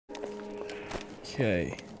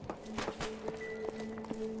Okay.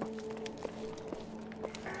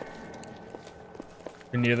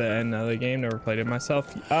 We're near the end of the game. Never played it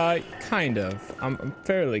myself. Kind of. I'm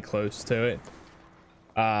fairly close to it.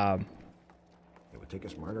 It would take a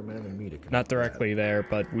smarter man than me to connect Not directly that. there,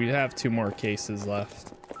 but we have 2 more cases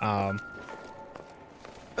left.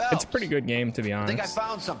 It's a pretty good game, to be honest. I think I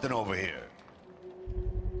found something over here.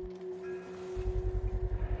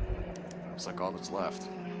 Looks like all that's left.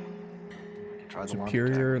 Try the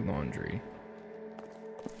Superior laundry.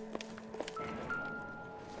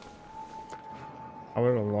 How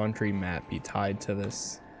would a laundry mat be tied to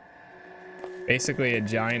this? Basically, a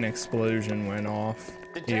giant explosion went off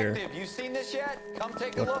here. Detective, you seen this yet? Come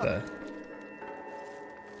take a What look. the?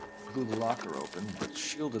 Blew the locker open, but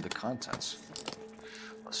shielded the contents.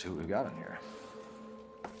 Let's see what we got in here.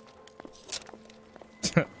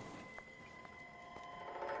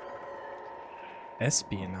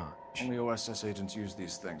 Espionage. Only OSS agents use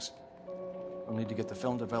these things. We'll need to get the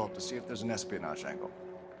film developed to see if there's an espionage angle.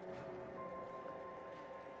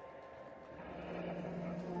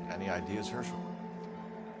 Any ideas, Herschel?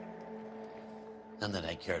 None that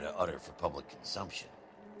I care to utter for public consumption.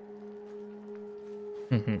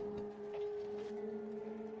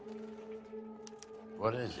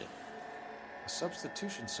 What is it? A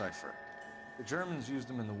substitution cipher. The Germans used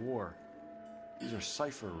them in the war. These are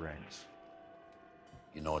cipher rings.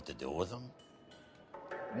 You know what to do with them?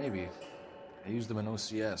 Maybe. They used them in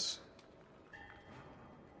OCS.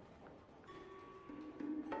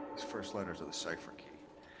 These first letters are the cipher key.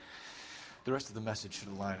 The rest of the message should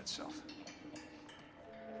align itself.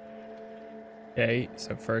 Okay,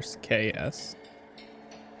 so first KS.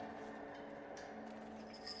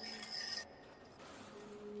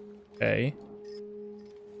 Okay.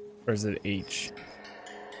 Or is it H?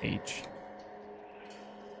 H.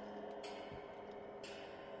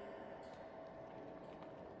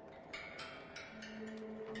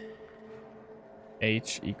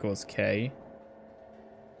 H equals K.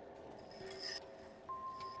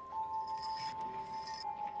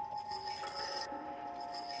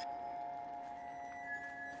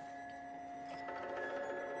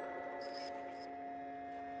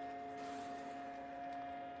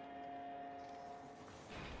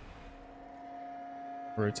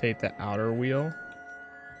 Rotate the outer wheel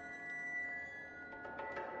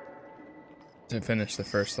to finish the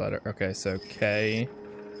first letter. Okay, so K,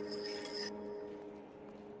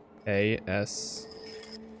 A, S.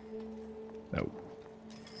 Nope.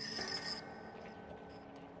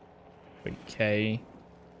 Wait, K.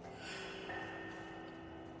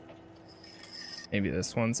 Maybe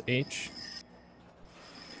this one's H.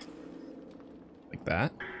 Like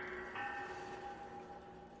that.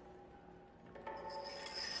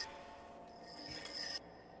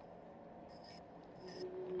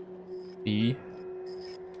 B.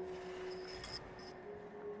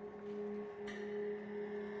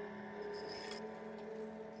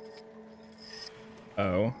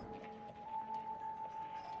 O.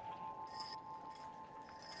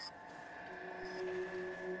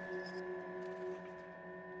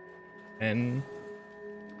 N.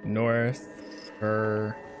 North.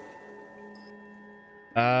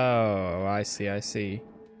 Oh, I see, I see.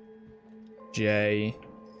 J.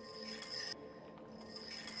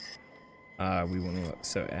 We want to look,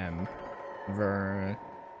 so M. Ver.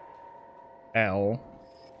 L.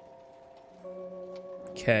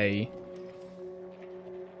 K.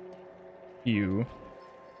 U.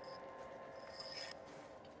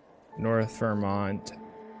 North Vermont.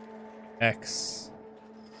 X.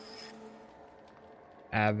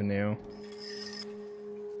 Avenue.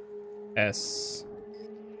 S.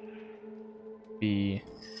 B.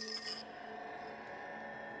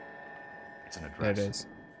 It's an address. There it is.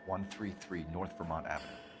 133 North Vermont Avenue.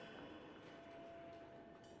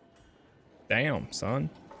 Damn, son.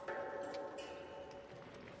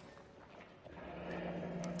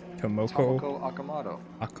 Tomoko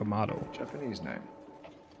Akamoto. Japanese name.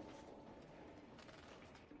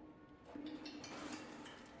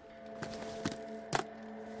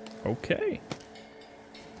 Okay.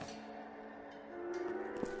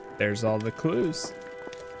 There's all the clues.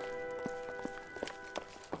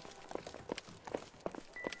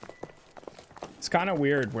 It's kind of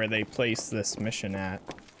weird where they place this mission at,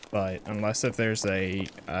 but unless if there's a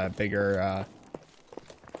bigger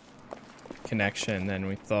connection than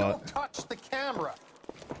we thought. Don't touch the camera.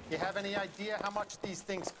 You have any idea how much these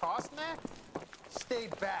things cost, Mac? Stay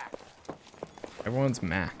back. Everyone's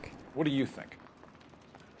Mac. What do you think?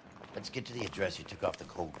 Let's get to the address you took off the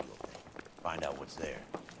code wheel thing. Find out what's there.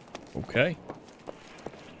 Okay.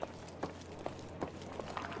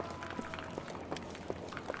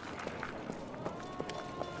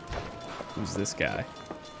 Who's this guy?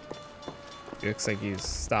 He looks like he's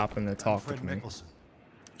stopping to talk with me. Nicholson.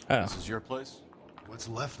 Oh, This is your place? What's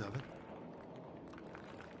left of it?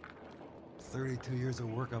 32 years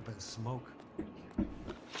of work up in smoke.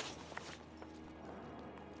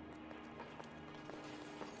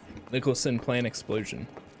 Nicholson plant explosion.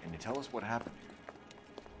 Can you tell us what happened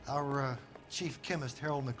here? Our chief chemist,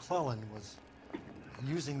 Harold McClellan, was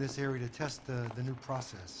using this area to test the new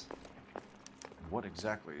process. What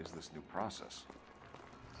exactly is this new process?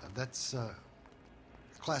 That's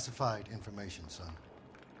classified information, son.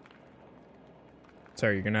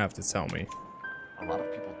 Sorry, you're gonna have to tell me. A lot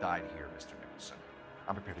of people died here, Mr. Nicholson.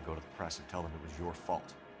 I'm prepared to go to the press and tell them it was your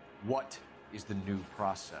fault. What is the new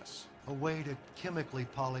process? A way to chemically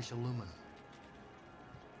polish aluminum.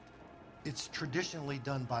 It's traditionally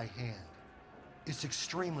done by hand. It's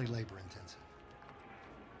extremely labor intensive.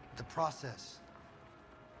 The process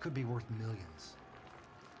could be worth millions.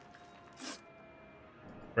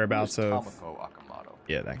 Whereabouts Who's of? Tamako Akamoto?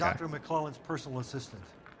 Yeah, that guy. Dr. McClellan's personal assistant.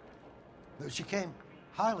 She came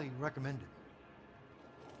highly recommended.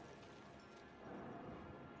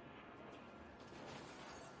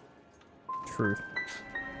 Truth.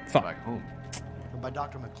 By Fuck. whom? By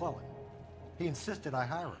Dr. McClellan. He insisted I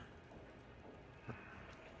hire her.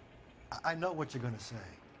 I know what you're going to say.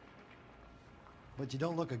 But you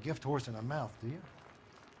don't look a gift horse in a mouth, do you?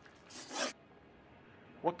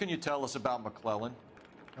 What can you tell us about McClellan?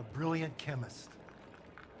 A brilliant chemist.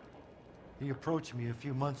 He approached me a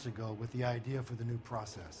few months ago with the idea for the new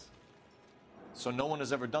process. So no one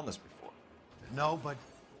has ever done this before? No, but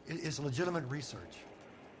it's legitimate research.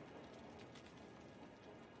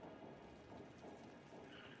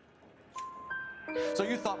 So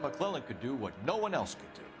you thought McClellan could do what no one else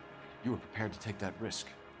could do? You were prepared to take that risk?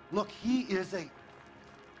 Look, he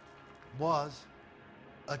was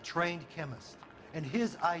a trained chemist, and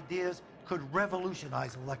his ideas could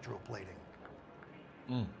revolutionize electroplating.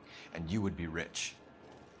 And you would be rich?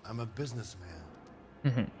 I'm a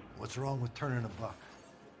businessman. What's wrong with turning a buck?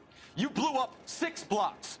 You blew up 6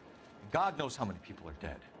 blocks! God knows how many people are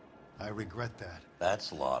dead. I regret that.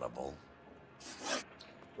 That's laudable.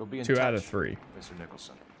 We'll be in 2 touch, out of 3. Mr.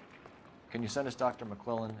 Nicholson. Can you send us Dr.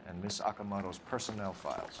 McClellan and Miss Akamoto's personnel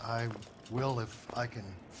files? I will if I can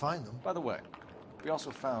find them. By the way, we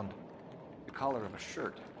also found the collar of a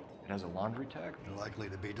shirt. It has a laundry tag. They're likely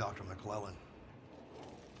to be Dr. McClellan.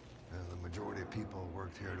 The majority of people who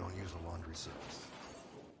worked here don't use a laundry service.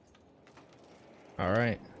 All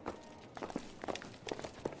right.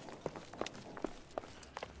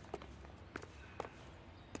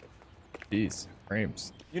 Jeez,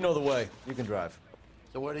 frames. You know the way. You can drive.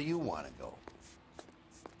 So where do you want to go?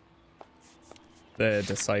 The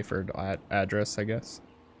deciphered address, I guess.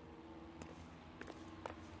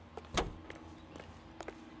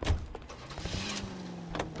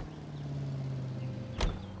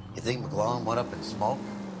 You think McClellan went up in smoke?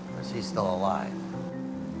 Or is he still alive?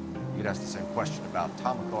 You'd ask the same question about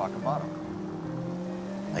Tamako Akamoto.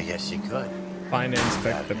 I guess you could. Find and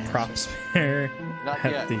inspect the props fair Not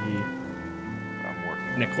at yet. the But I'm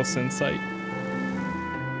working. Nicholson site.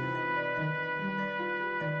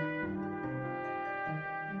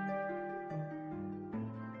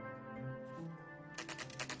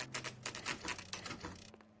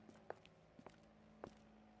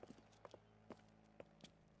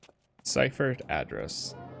 Ciphered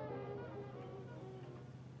address.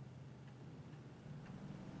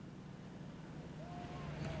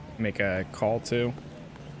 Make a call to.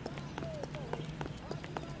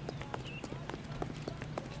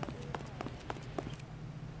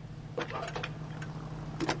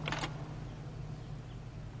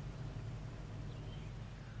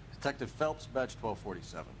 Detective Phelps, badge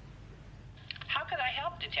 1247. How could I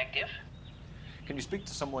help, Detective? Can you speak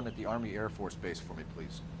to someone at the Army Air Force Base for me,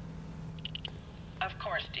 please? Of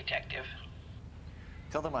course, Detective.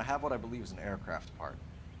 Tell them I have what I believe is an aircraft part.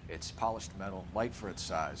 It's polished metal, light for its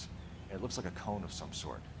size. And it looks like a cone of some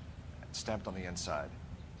sort. It's stamped on the inside.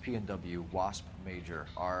 P&W Wasp Major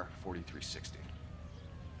R4360.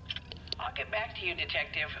 I'll get back to you,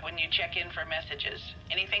 Detective, when you check in for messages.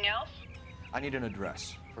 Anything else? I need an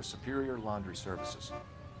address for Superior Laundry Services.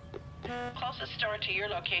 Closest store to your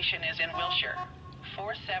location is in Wilshire,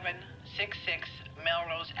 4766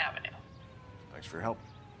 Melrose Avenue. Thanks for your help.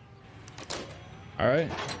 All right.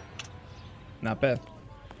 Not bad.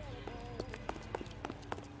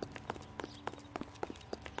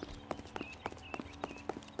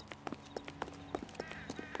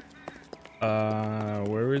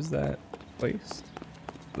 Where is that place?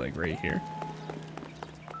 Like right here.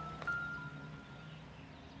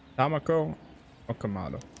 Tamako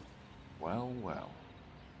Okamoto. Well, well.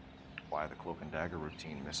 Why the cloak and dagger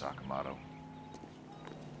routine, Miss Akamoto?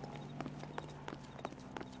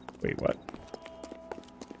 Wait, what?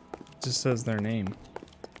 It just says their name.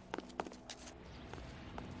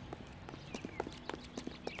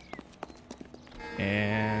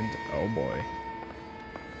 And oh boy.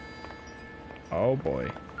 Oh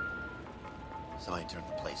boy. Somebody turned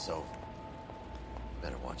the place over.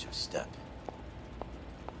 Better watch your step.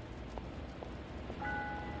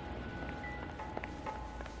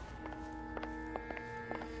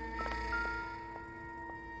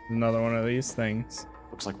 Another one of these things.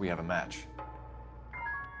 Looks like we have a match.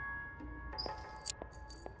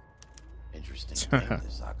 Interesting thing,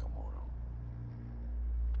 this Akamoto.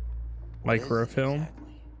 What is it Microfilm.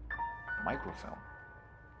 exactly? Microfilm.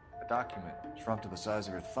 A document shrunk to the size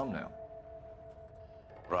of your thumbnail.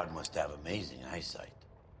 Rod must have amazing eyesight.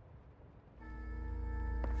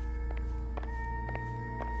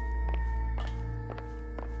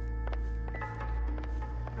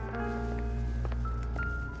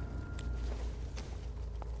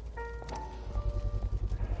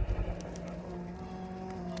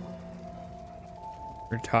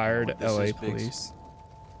 Retired This LA is Biggs. police.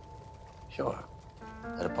 Sure.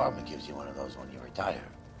 The department gives you one of those when you retire.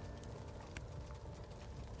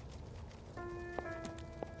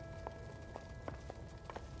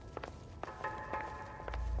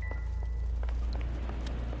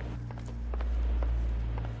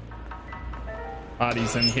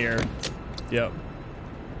 Bodies in here. Yep.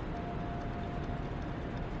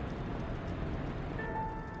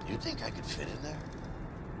 Do you think I could fit in there?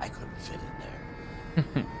 I couldn't fit in there.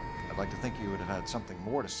 I'd like to think you would have had something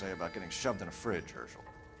more to say about getting shoved in a fridge, Herschel.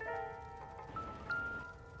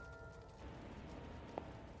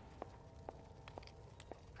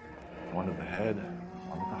 One to the head,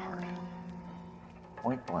 one to the heart.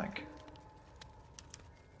 Point blank.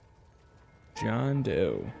 John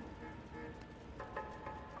Doe.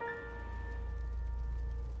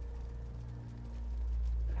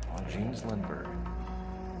 On Jeans Lindbergh.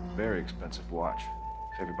 Very expensive watch.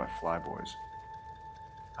 Favored by flyboys.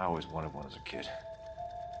 I always wanted one as a kid.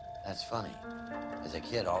 That's funny. As a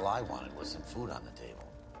kid, all I wanted was some food on the table.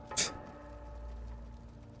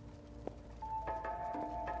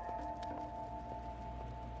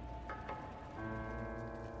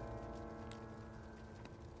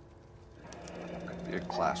 Could be a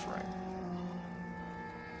class ring.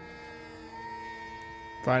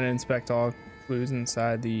 Find and inspect all clues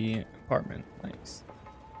inside the apartment. Nice.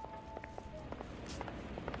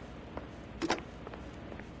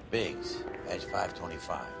 Biggs, edge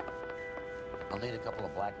 525. I'll need a couple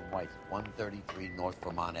of black and whites at 133 North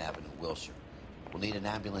Vermont Avenue, Wilshire. We'll need an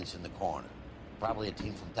ambulance in the corner. Probably a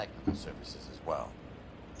team from technical services as well.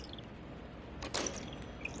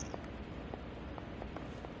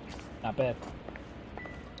 Not bad.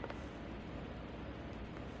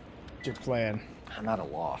 What's your plan? I'm at a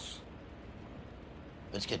loss.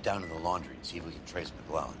 Let's get down to the laundry and see if we can trace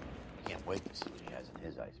McClellan. I can't wait to see what he has in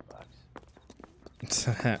his icebox.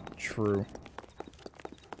 True.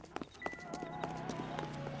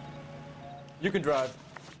 You can drive.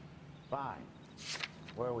 Fine.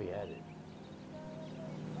 Where are we headed?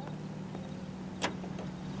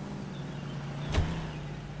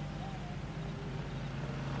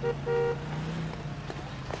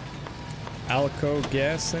 Alico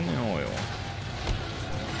gas and oil.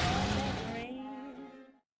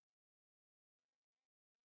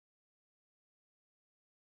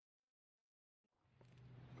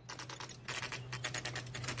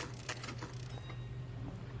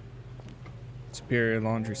 Superior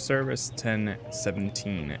Laundry Service,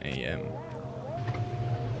 10:17 a.m.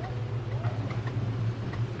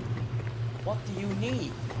 What do you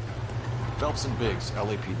need? Phelps and Biggs,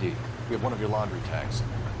 LAPD. We have one of your laundry tags.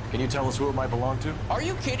 Can you tell us who it might belong to? Are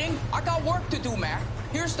you kidding? I got work to do, Mac.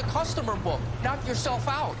 Here's the customer book. Knock yourself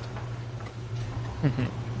out.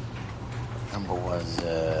 Number was,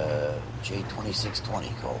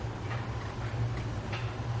 J2620, Cole.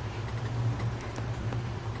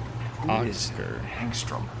 Oscar.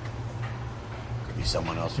 Hangstrom. Could be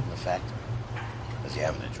someone else from the factory. Does he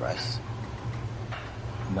have an address?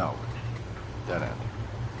 No. Dead end.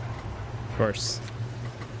 Of course.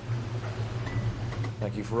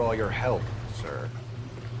 Thank you for all your help, sir.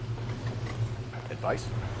 Advice?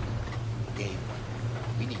 Gabe,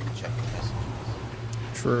 we need to check the messages.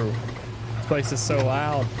 True. This place is so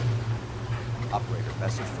loud. Operator,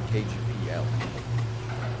 message from KGPL.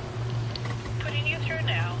 Putting you through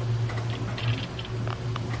now.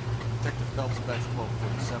 Detective Phelps, batch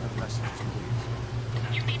 1247, messages,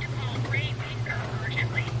 please. You need to call Ray Baker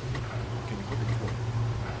urgently. Can you put it through?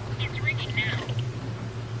 It's ringing now.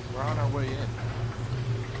 We're on our way in.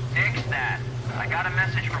 Fix that. I got a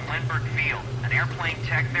message from Lindbergh Field. An airplane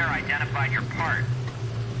tech there identified your part.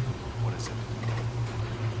 What is it?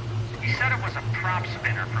 He said it was a prop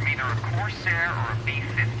spinner from either a Corsair or a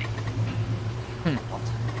B-50. What?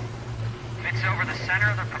 Fits over the center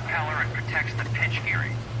of the propeller and protects the pitch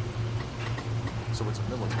gearing. So it's a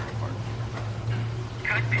military part.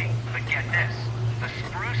 Could be, but get this. The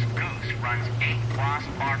Spruce Goose runs 8 Wasp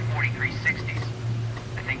R4360s.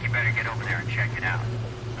 I think you better get over there and check it out.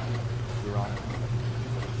 Your Honor.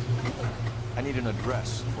 I need an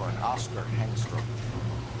address for an Oscar Hangstrom.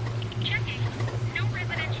 Checking. No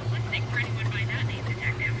residential listing for anyone by that name,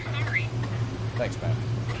 Detective. Sorry. Thanks, man.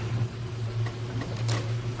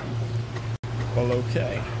 Well,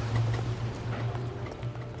 okay.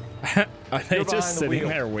 Are they You're just behind the sitting wheel.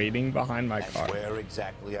 there waiting behind my car? And where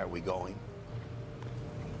exactly are we going?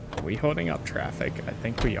 Are we holding up traffic? I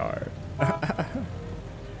think we are.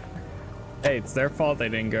 Hey, it's their fault they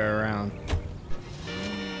didn't go around.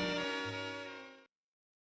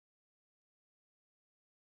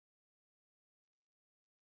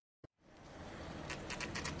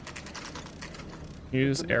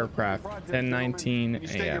 Use aircraft,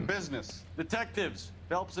 10:19 a.m. business. Detectives,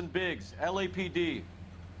 Phelps and Biggs, LAPD.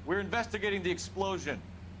 We're investigating the explosion.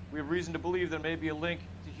 We have reason to believe there may be a link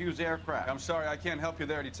to Hughes' aircraft. I'm sorry, I can't help you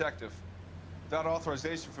there, Detective. Without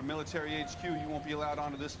authorization from military HQ, you won't be allowed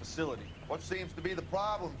onto this facility. What seems to be the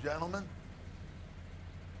problem, gentlemen?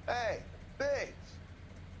 Hey, Biggs.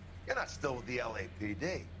 You're not still with the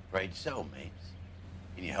LAPD. Afraid so, mates.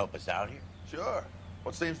 Can you help us out here? Sure.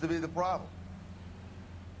 What seems to be the problem?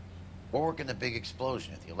 We're working the big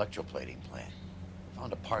explosion at the electroplating plant. We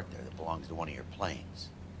found a part there that belongs to one of your planes.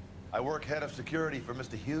 I work head of security for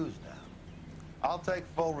Mr. Hughes now. I'll take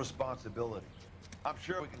full responsibility. I'm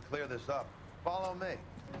sure we can clear this up. Follow me.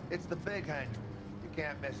 It's the big hangar. You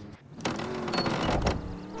can't miss it.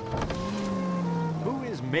 Who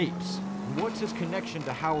is Mapes? And what's his connection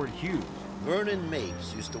to Howard Hughes? Vernon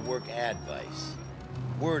Mapes used to work Advice.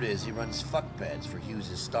 Word is he runs fuck pads for Hughes'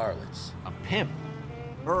 starlets. A pimp.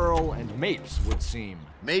 Earl and Mapes would seem.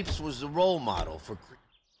 Mapes was the role model for...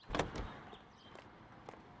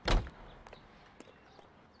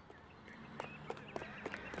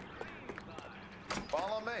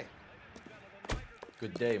 Follow me.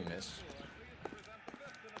 Good day, miss.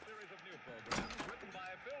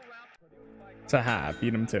 Taha,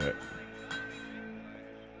 beat him to it.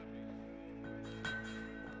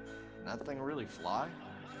 That thing really fly?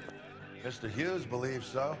 Mr. Hughes believes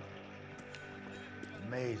so.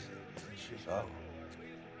 Amazing, isn't she? So,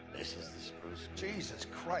 this is the Spruce Goose. Jesus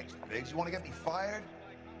Christ, Biggs, you want to get me fired?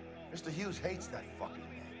 Mr. Hughes hates that fucking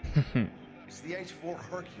name. It's the H-4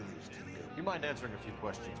 Hercules to you. You mind answering a few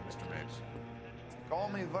questions, Mr. Mapes? Call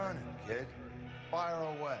me Vernon, kid. Fire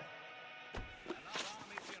away.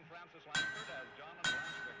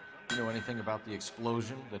 You know anything about the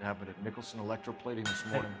explosion that happened at Nicholson Electroplating this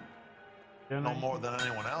morning? No more than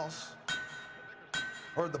anyone else.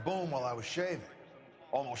 Heard the boom while I was shaving.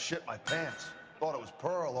 Almost shit my pants. Thought it was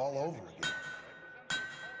Pearl all over again.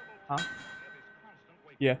 Huh?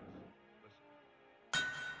 Yeah.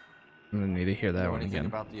 I'm gonna need to hear that You know one anything again.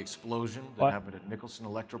 about the explosion that What? happened at Nicholson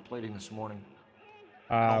Electroplating this morning?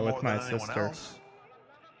 No With more my than anyone sister. else.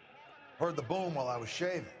 Heard the boom while I was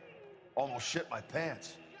shaving. Almost shit my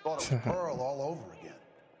pants. Thought it was Pearl all over again.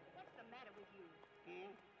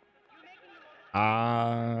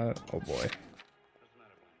 Oh boy.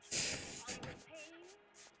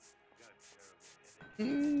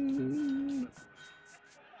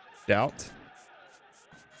 Doubt.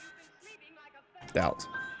 Doubt.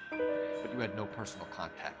 But you had no personal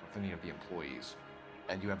contact with any of the employees.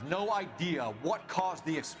 And you have no idea what caused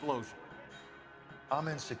the explosion. I'm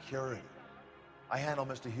in security. I handle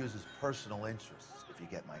Mr. Hughes' personal interests, if you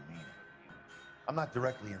get my meaning. I'm not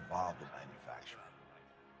directly involved in manufacturing.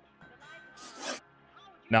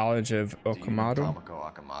 Knowledge of Okamoto.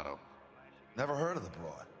 Tomoko Akamoto. Never heard of the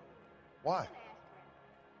broad. Why?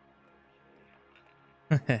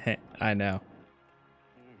 I know.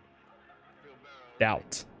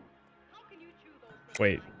 Doubt.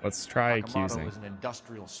 Wait, let's try Akamoto accusing. is an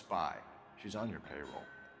industrial spy. She's on your payroll.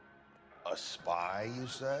 A spy, you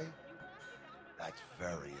say? That's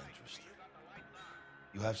very interesting.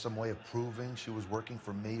 You have some way of proving she was working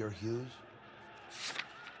for me or Hughes?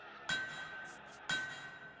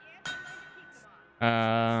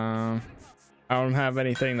 I don't have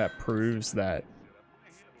anything that proves that.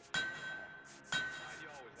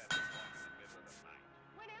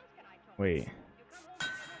 Wait.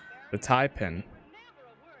 The tie pin.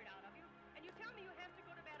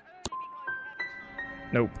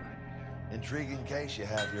 Nope. Intriguing case you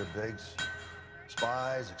have here, Biggs.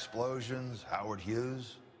 Spies, explosions, Howard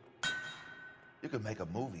Hughes. You could make a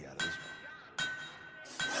movie out of this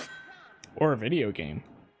one. Or a video game.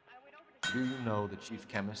 Do you know the chief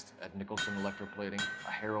chemist at Nicholson Electroplating,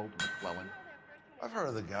 a Harold McClellan? I've heard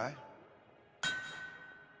of the guy.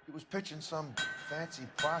 He was pitching some fancy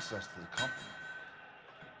process to the company.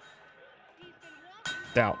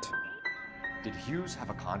 Doubt. Did Hughes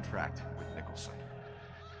have a contract with Nicholson?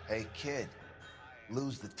 Hey, kid,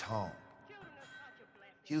 lose the tone.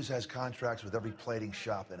 Hughes has contracts with every plating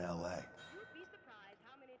shop in L.A.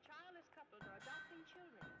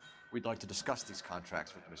 We'd like to discuss these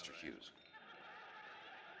contracts with Mr. Hughes.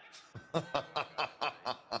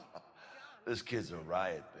 This kid's a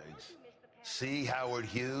riot, Biggs. See Howard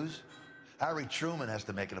Hughes? Harry Truman has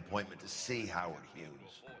to make an appointment to see Howard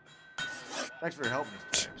Hughes. Thanks for your help,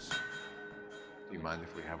 Mr. James. Do you mind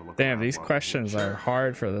if we have a look? Damn, these questions are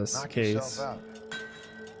hard for this case.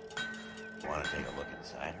 Want to take a look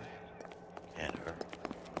inside her? Can't hurt.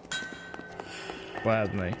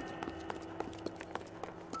 Gladly.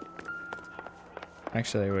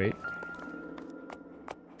 Actually, wait.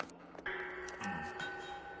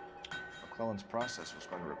 McClellan's process was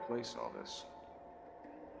going to replace all this.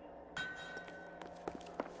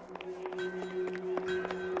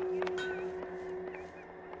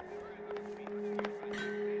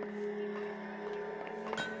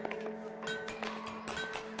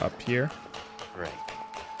 Up here. Great.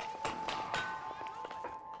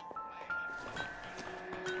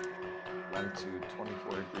 Latitude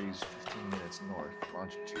 24 degrees, 15 minutes north.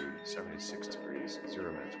 Longitude 76 degrees,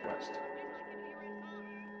 0 minutes west.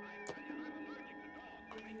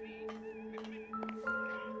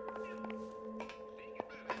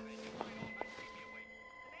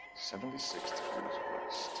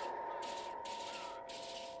 West.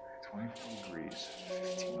 24 degrees,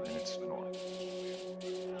 15 minutes north.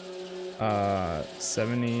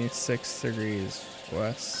 76 degrees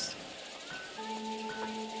west.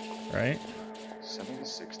 Right?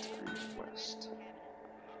 76 degrees west.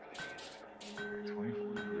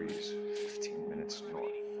 24 degrees, 15 minutes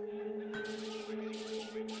north.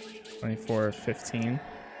 24, 15.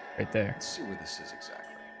 Right there. Let's see where this is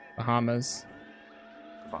exactly. Bahamas.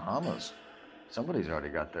 The Bahamas? Somebody's already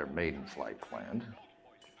got their maiden flight planned.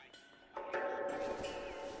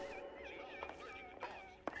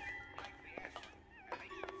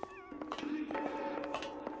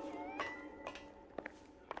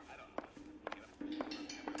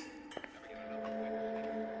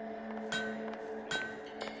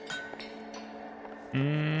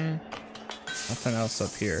 Nothing else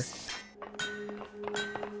up here.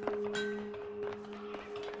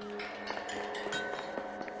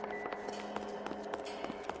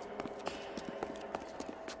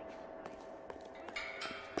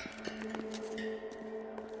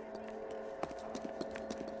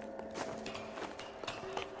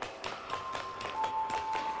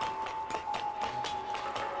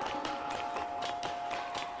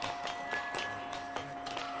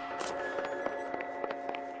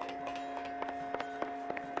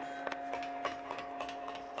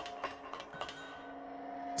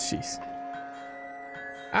 Jeez.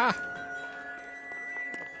 Ah!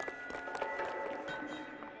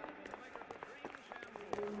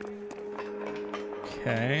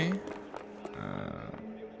 Okay.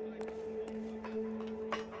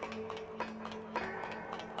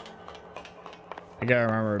 I gotta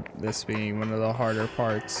remember this being one of the harder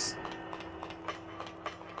parts.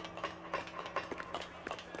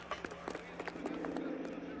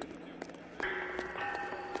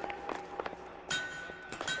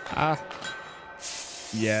 Ah.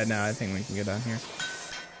 Yeah, no, I think we can go down here.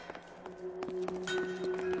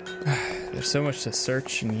 There's so much to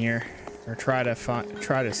search in here, or try to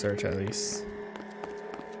search at least.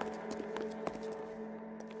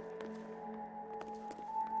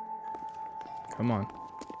 Come on.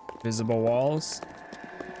 Visible walls.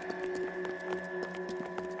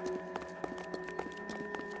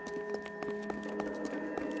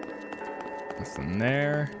 Nothing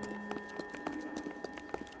there.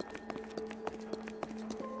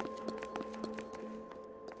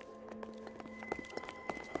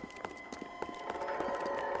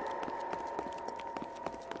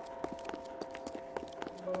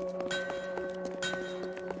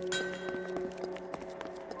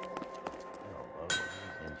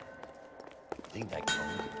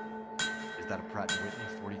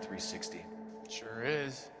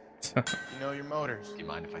 You know your motors. Do you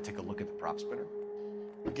mind if I take a look at the prop spinner?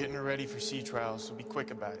 We're getting her ready for sea trials, so be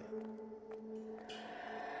quick about it.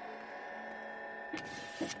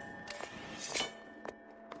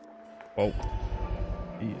 Whoa.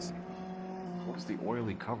 Jeez. What's the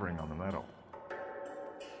oily covering on the metal?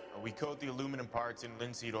 We coat the aluminum parts in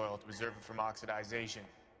linseed oil to preserve it from oxidization.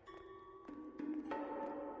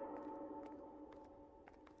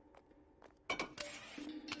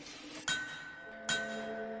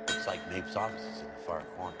 Looks like Mapes' office is in the far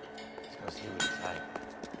corner. Let's go see what he's hiding.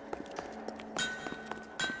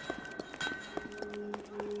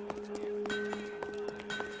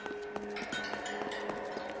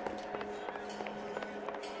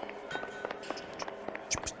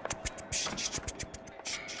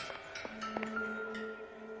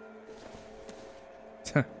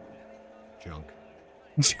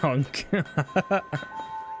 Junk.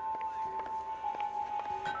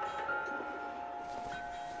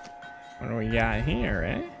 What do we got here,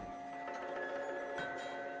 eh?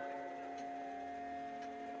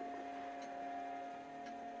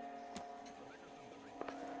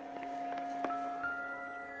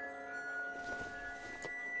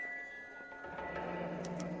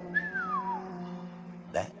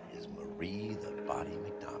 That is Marie the Body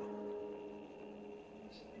McDonald.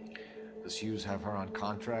 Does Hughes have her on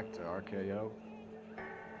contract to RKO?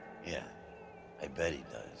 Yeah, I bet he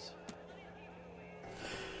does.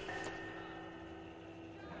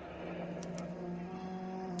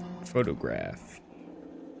 Photograph.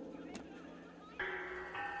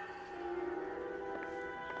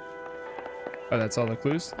 Oh, that's all the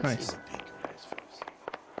clues? Let's see Nice. what Baker has first.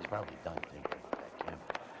 He's probably done thinking about that camera.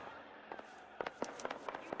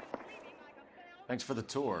 Thanks for the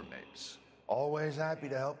tour, Mapes. Always happy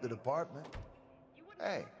to help the department.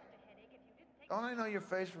 Hey, don't I know your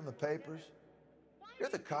face from the papers? You're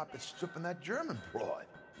the cop that's stripping that German broad.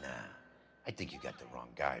 Nah, I think you got the wrong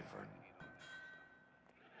guy,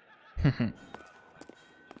 Vernon.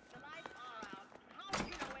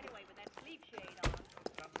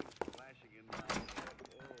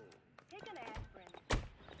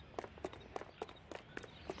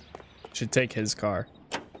 Should take his car.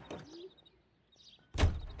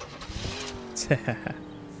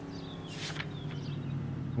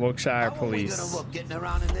 Wilkshire How Police. Are we gonna look getting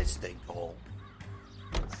around in this thing, Cole?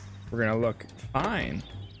 We're gonna look fine.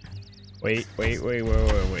 Wait.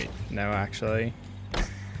 No, actually.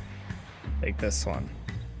 Take this one.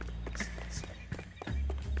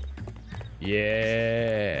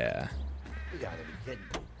 Yeah. You gotta be kidding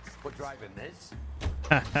me. We're driving this?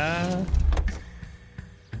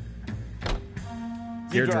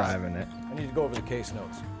 You're driving it. I need to go over the case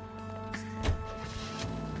notes.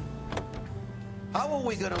 How are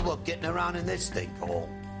we gonna look getting around in this thing, Cole?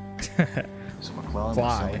 So McClellan is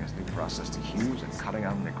Fly. selling his new process to Hughes and cutting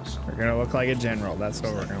out Nicholson. We're gonna look like a general. That's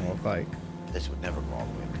what we're gonna look like. This would never go all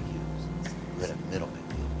the way to Hughes. We had a middleman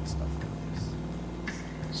deal with stuff like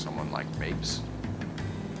this. Someone like Mapes?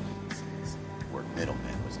 The word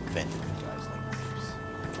middleman was invented for guys like Mapes.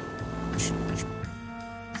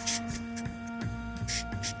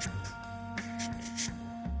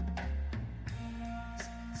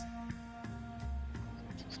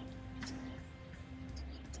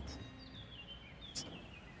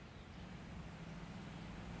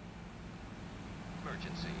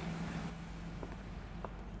 Emergency.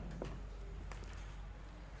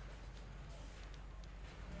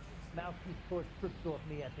 Mousy tore strips off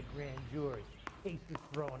me at the grand jury. Case is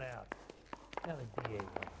thrown out. Now the DA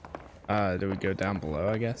wants. Do we go down below,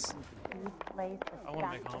 I guess? I want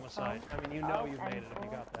to make homicide. I mean, you know you've made it if you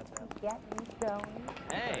got that down.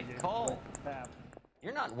 Hey, Cole.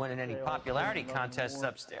 You're not winning any popularity contests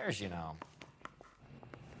upstairs, you know.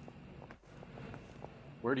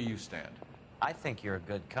 Where do you stand? I think you're a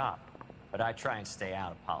good cop, but I try and stay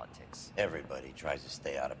out of politics. Everybody tries to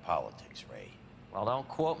stay out of politics, Ray. Well, don't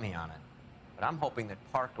quote me on it, but I'm hoping that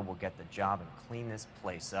Parker will get the job and clean this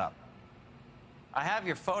place up. I have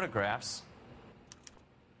your photographs.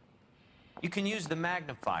 You can use the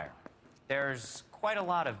magnifier. There's quite a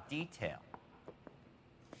lot of detail.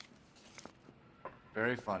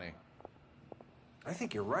 Very funny. I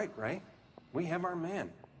think you're right, Ray. We have our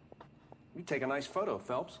man. You take a nice photo,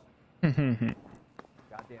 Phelps. Goddamn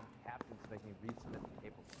captains make me resubmit the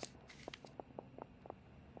paperwork.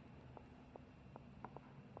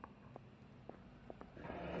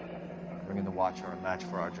 Bringing the Watcher a match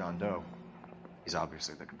for our John Doe. He's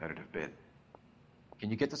obviously the competitive bid. Can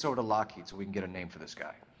you get this over to Lockheed so we can get a name for this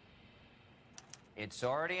guy? It's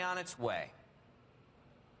already on its way.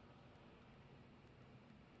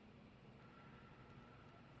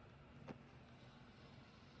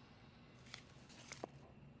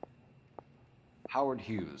 Howard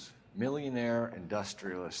Hughes, millionaire,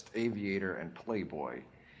 industrialist, aviator, and playboy,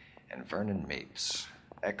 and Vernon Mapes,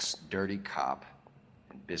 ex-dirty cop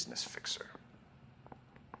and business fixer.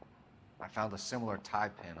 I found a similar tie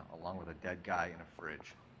pin along with a dead guy in a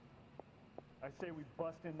fridge. I say we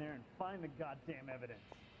bust in there and find the goddamn evidence.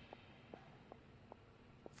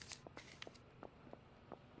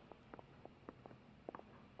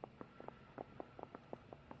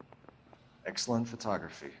 Excellent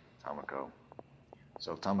photography, Tomoko.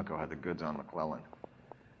 So Tomoko had the goods on McClellan.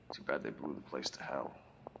 Too bad they blew the place to hell.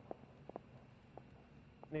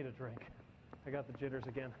 Need a drink. I got the jitters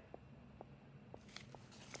again.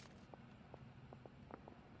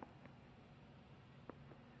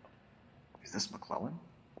 Is this McClellan?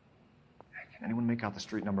 Can anyone make out the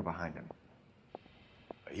street number behind him?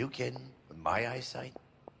 Are you kidding? With my eyesight?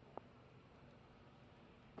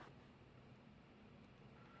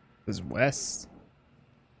 This is west.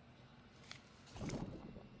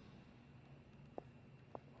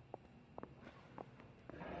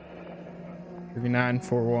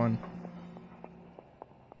 $3941.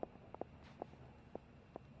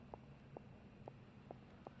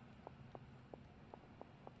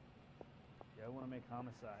 Yeah, I want to make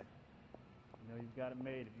homicide. You know you've got it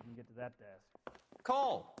made if you can get to that desk.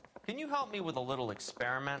 Cole, can you help me with a little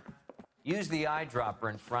experiment? Use the eyedropper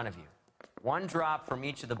in front of you. One drop from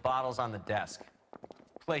each of the bottles on the desk.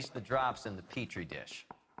 Place the drops in the petri dish.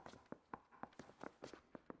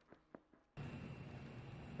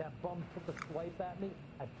 That bum took a swipe at me.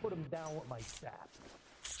 I put him down with my staff.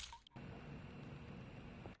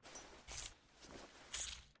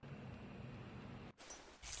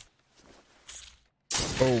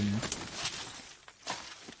 Boom.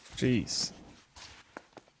 Jeez.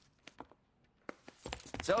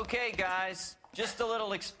 It's okay, guys. Just a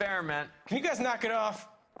little experiment. Can you guys knock it off?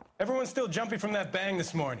 Everyone's still jumpy from that bang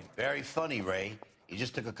this morning. Very funny, Ray. You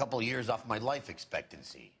just took a couple of years off my life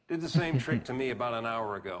expectancy. Did the same trick to me about an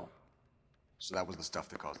hour ago. So that was the stuff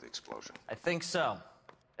that caused the explosion. I think so.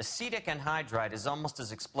 Acetic anhydride is almost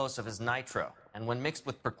as explosive as nitro, and when mixed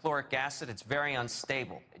with perchloric acid, it's very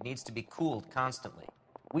unstable. It needs to be cooled constantly.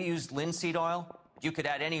 We used linseed oil, but you could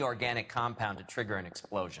add any organic compound to trigger an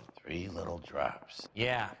explosion. 3 little drops.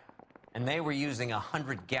 Yeah, and they were using a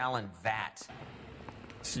 100-gallon vat.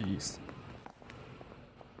 Jeez.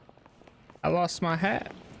 I lost my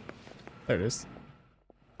hat. There it is.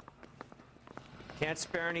 Can't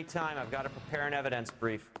spare any time. I've got to prepare an evidence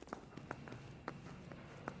brief.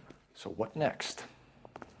 So what next?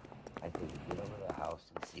 I think we get over to the house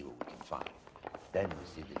and see what we can find. Then we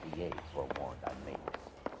see the DA forewarned on maintenance.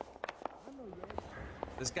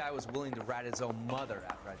 This guy was willing to rat his own mother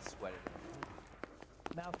after I'd sweated him.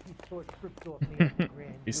 Now she sort of stripped off me at the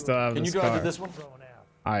grand You still have Can this you go car. to this one?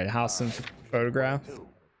 Alright, house and photograph. Is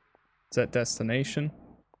that destination?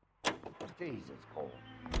 Jesus, Cole.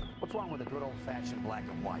 What's wrong with a good old-fashioned black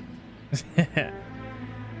and white?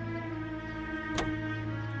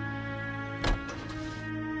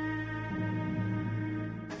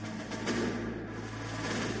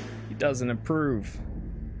 He doesn't approve.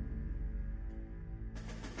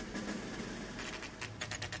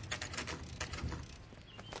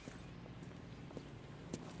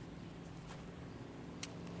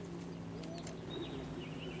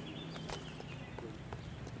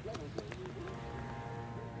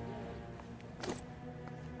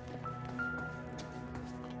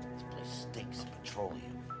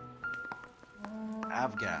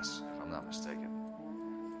 Avgas, if I'm not mistaken.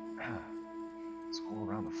 It's all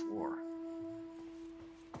around the floor.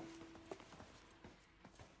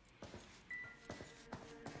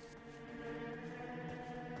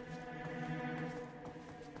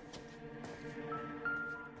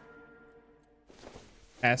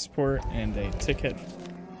 Passport and a ticket.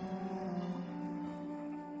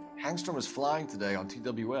 Hangstrom is flying today on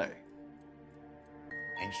TWA.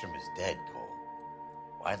 Hangstrom is dead, Cole.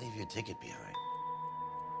 Why leave your ticket behind?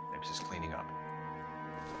 Maybe just cleaning up.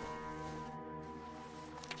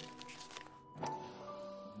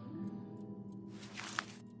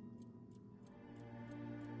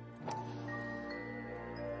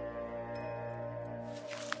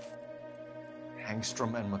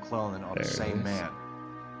 Hangstrom and McClellan are the same man.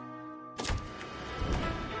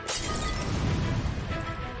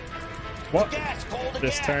 What? Gas, Cole, the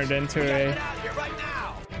This gas. turned into We gotta a get out of here right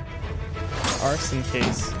now. arson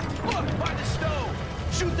case. Look, by the stove.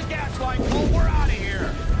 Shoot the gas line, Cole. We're out of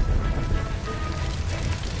here.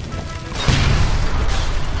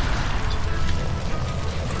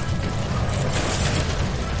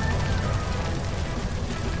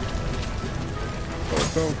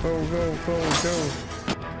 Go, go, go, go, go.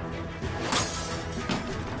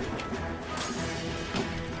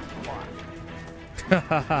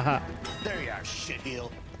 There you are,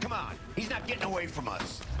 shitheel. Come on. He's not getting away from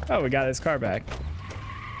us. Oh, we got his car back.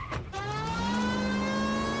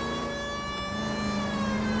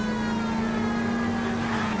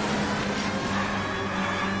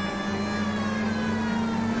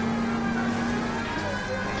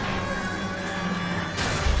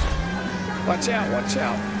 Watch out, watch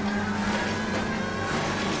out.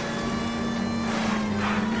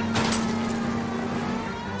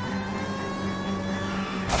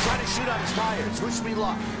 I'm trying to shoot out his tires. Wish me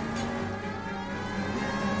luck.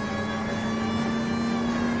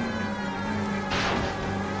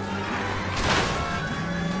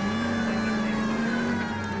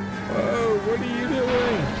 Whoa, what are you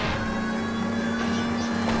doing?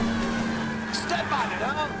 Step on it,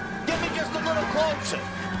 huh? Get me just a little closer.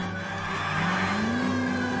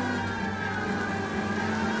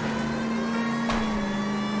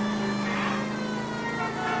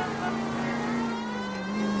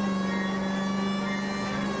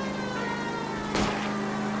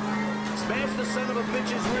 Smash the son of a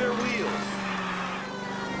bitch's rear wheels.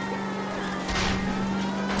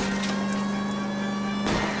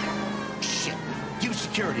 Shit. You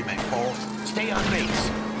security men, Cole. Stay on base.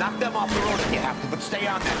 Knock them off the road if you have to, but stay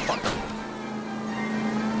on that fucker.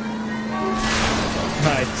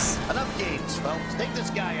 Nice. Enough games, Phelps. Take this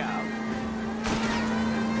guy out.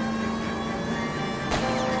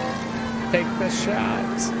 Take the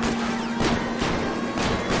shot.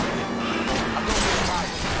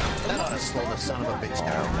 That ought to slow the son of a bitch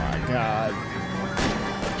down. Oh my God.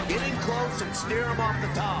 Get in close and steer him off the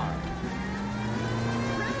tar.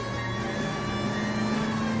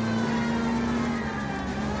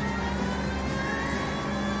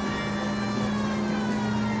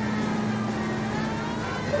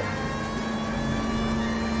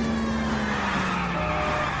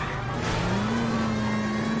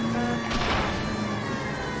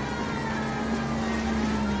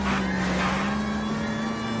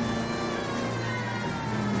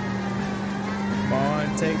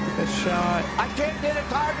 Take the shot. I can't hit a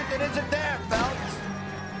target that isn't there, Phelps.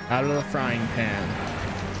 Out of the frying pan.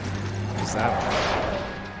 Is that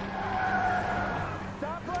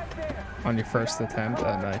on your first attempt?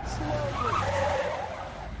 Oh, nice.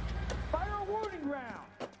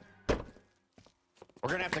 We're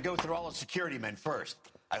gonna have to go through all the security men first.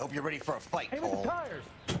 I hope you're ready for a fight, Cole.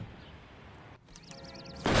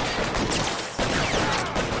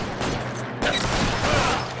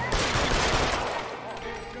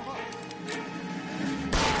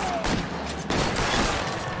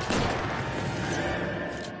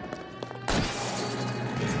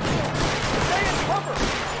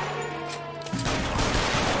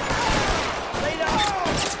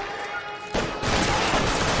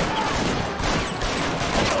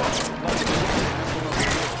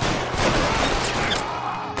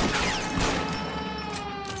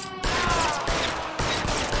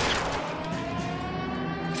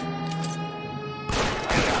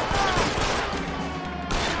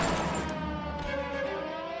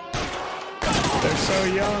 They're so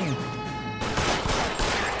young.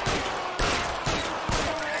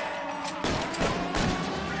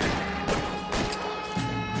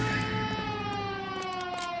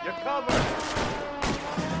 You're covered.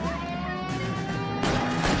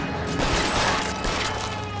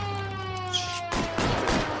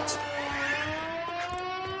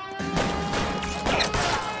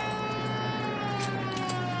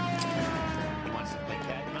 He wants to play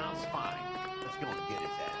cat and mouse? Fine. Let's go and get his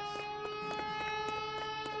ass.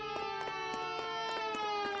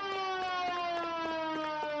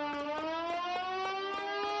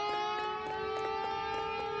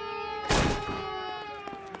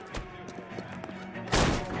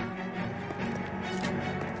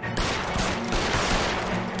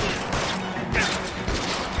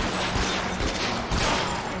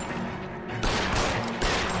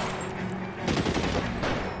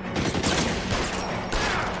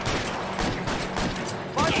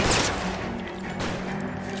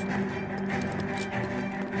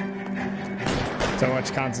 So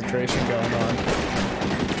much concentration going on.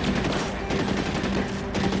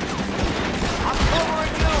 I'm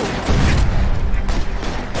covering you!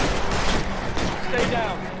 Stay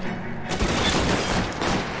down.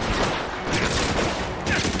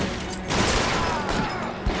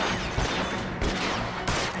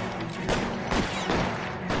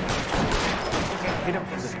 Hit him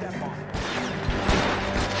from the step on.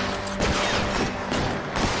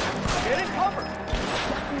 Get in cover!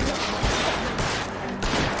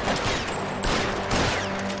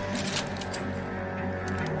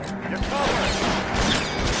 You're covered!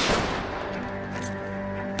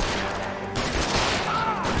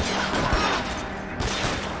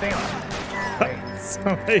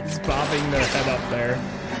 Somebody's bobbing their head up there.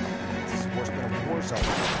 This is worse than a war zone.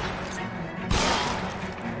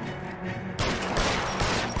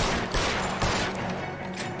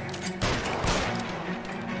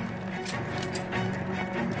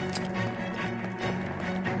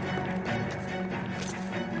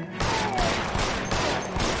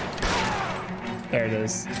 There it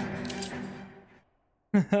is.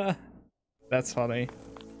 That's funny.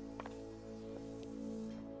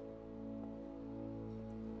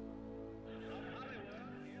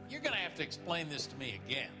 You're gonna have to explain this to me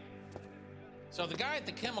again. So the guy at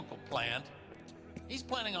the chemical plant, he's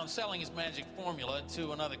planning on selling his magic formula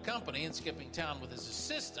to another company and skipping town with his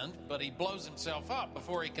assistant, but he blows himself up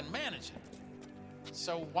before he can manage it.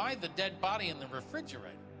 So why the dead body in the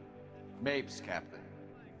refrigerator? Mapes, Captain.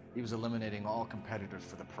 He was eliminating all competitors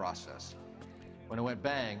for the process. When it went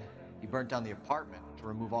bang, he burnt down the apartment to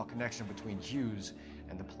remove all connection between Hughes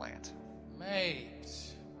and the plant.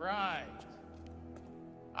 Mapes, right.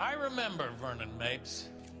 I remember Vernon Mapes.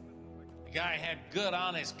 The guy had good,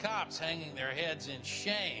 honest cops hanging their heads in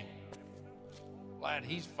shame. Glad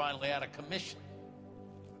he's finally out of commission.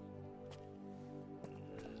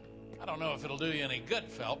 I don't know if it'll do you any good,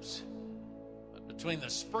 Phelps, but between the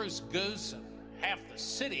spruce goose and half the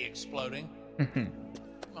city exploding, you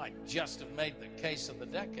might just have made the case of the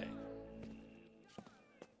decade.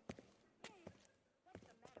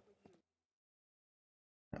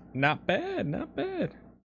 Not bad, not bad.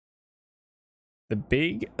 The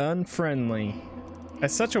Big Unfriendly.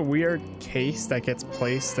 It's such a weird case that gets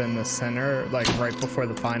placed in the center, like right before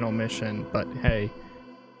the final mission, but hey,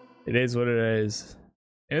 it is what it is.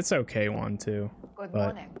 It's okay one too. Good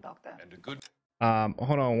but, morning, Doctor. And a good...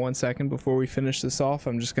 hold on 1 second before we finish this off.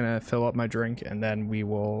 I'm just gonna fill up my drink and then we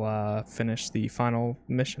will finish the final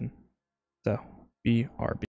mission. So, BRB.